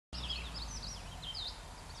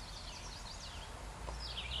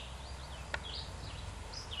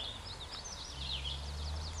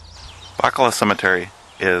Bakkala Cemetery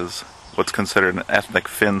is what's considered an ethnic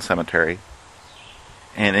Finn cemetery.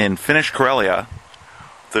 And in Finnish Karelia,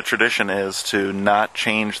 the tradition is to not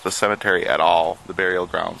change the cemetery at all, the burial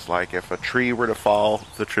grounds. Like if a tree were to fall,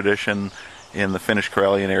 the tradition in the Finnish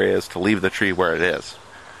Karelian area is to leave the tree where it is.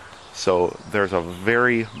 So there's a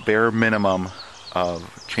very bare minimum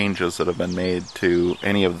of changes that have been made to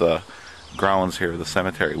any of the grounds here, the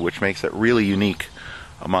cemetery, which makes it really unique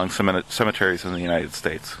among cemeteries in the United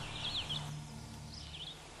States.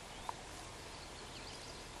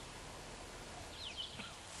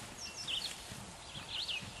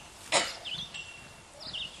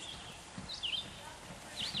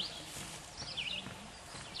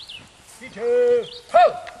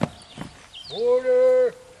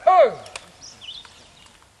 Order, ho!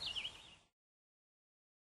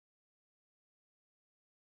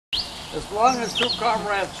 As long as two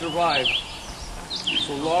comrades survive,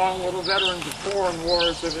 so long will the veterans of foreign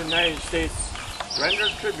wars of the United States render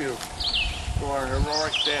tribute to our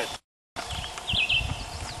heroic dead.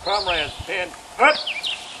 Comrades, stand up!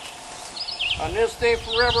 On this day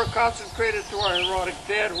forever consecrated to our heroic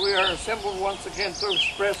dead, we are assembled once again to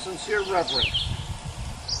express sincere reverence.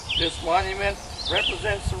 This monument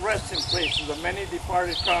represents the resting places of many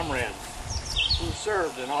departed comrades who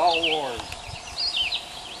served in all wars.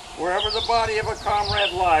 Wherever the body of a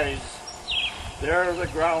comrade lies, there the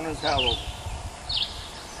ground is hallowed.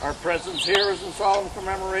 Our presence here is in solemn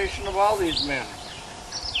commemoration of all these men,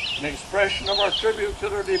 an expression of our tribute to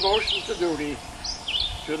their devotion to duty,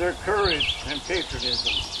 to their courage and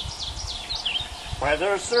patriotism. By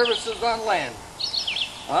their services on land,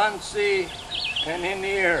 on sea, and in the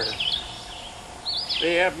air,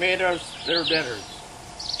 they have made us their debtors.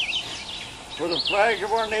 For the flag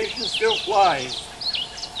of our nation still flies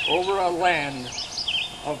over a land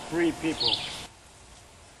of free people.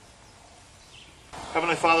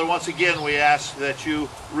 Heavenly Father, once again we ask that you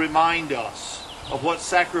remind us of what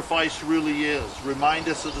sacrifice really is. Remind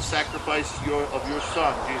us of the sacrifice of your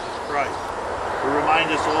Son, Jesus Christ. But remind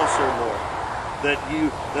us also, Lord,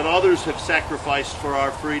 that others have sacrificed for our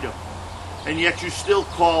freedom. And yet you still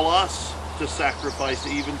call us to sacrifice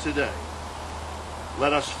even today.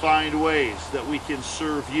 Let us find ways that we can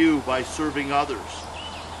serve you by serving others.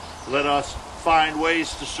 Let us find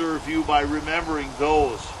ways to serve you by remembering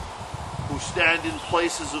those who stand in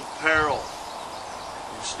places of peril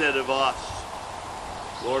instead of us.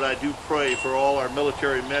 Lord, I do pray for all our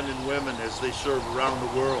military men and women as they serve around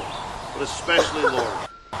the world, but especially, Lord,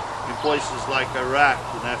 in places like Iraq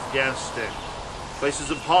and Afghanistan,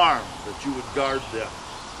 places of harm, that you would guard them,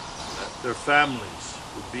 that their families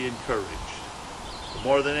would be encouraged. But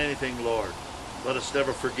more than anything, Lord, let us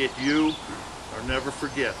never forget you or never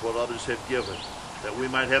forget what others have given, that we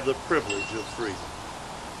might have the privilege of freedom.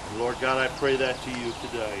 And Lord God, I pray that to you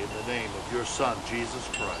today in the name of your Son, Jesus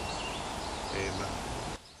Christ. Amen.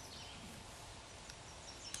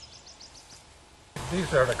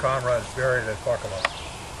 These are the comrades buried at Bakkala.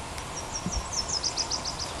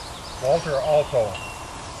 Walter Alto,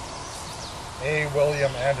 A.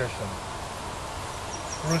 William Anderson,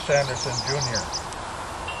 Bruce Anderson Jr.,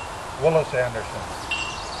 Willis Anderson,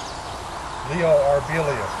 Leo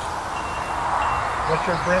Arbelius,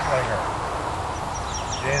 Richard Brentlinger,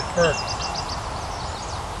 James Burke,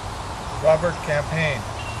 Robert Campaign,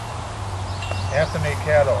 Anthony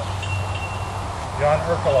Caddo, John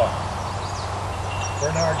Urkala,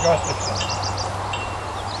 Bernard Gustafson,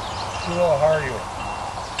 Sewell Haryu,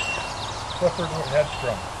 Clifford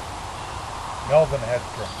Hedstrom, Melvin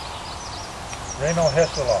Hedstrom, Reno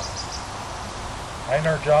Hessela,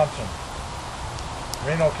 Einar Johnson,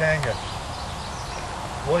 Reno Kangas,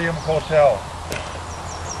 William Cotel,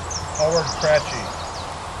 Howard Cratchey,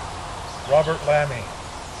 Robert Lammy,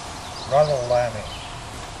 Ronald Lammy,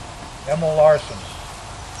 Emil Larson,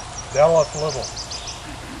 Dallas Little,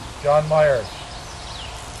 John Myers,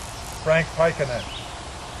 Frank Pikanen,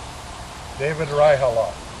 David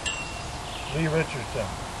Rihala, Lee Richardson,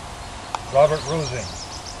 Robert Rusing,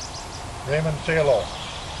 Raymond Salo,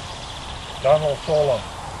 Donald Solon,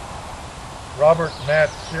 Robert Matt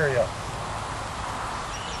Syria,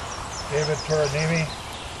 David Turanimi,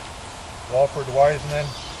 Walford Wiseman,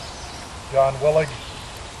 John Willig,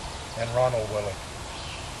 and Ronald Willig.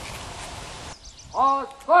 On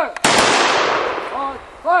fire! On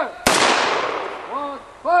fire! On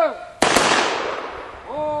fire!